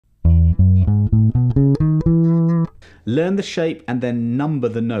learn the shape and then number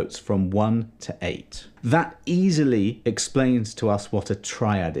the notes from 1 to 8. That easily explains to us what a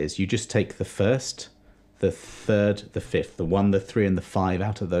triad is. You just take the first, the third, the fifth, the 1, the 3, and the 5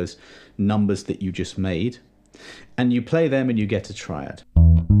 out of those numbers that you just made, and you play them and you get a triad.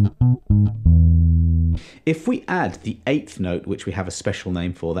 If we add the 8th note, which we have a special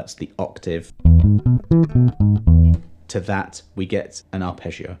name for, that's the octave, to that we get an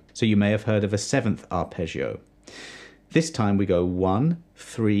arpeggio. So you may have heard of a 7th arpeggio. This time we go 1,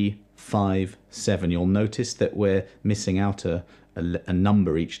 3, 5, 7. You'll notice that we're missing out a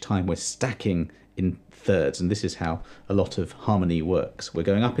number each time. We're stacking in thirds, and this is how a lot of harmony works. We're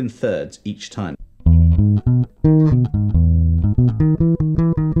going up in thirds each time.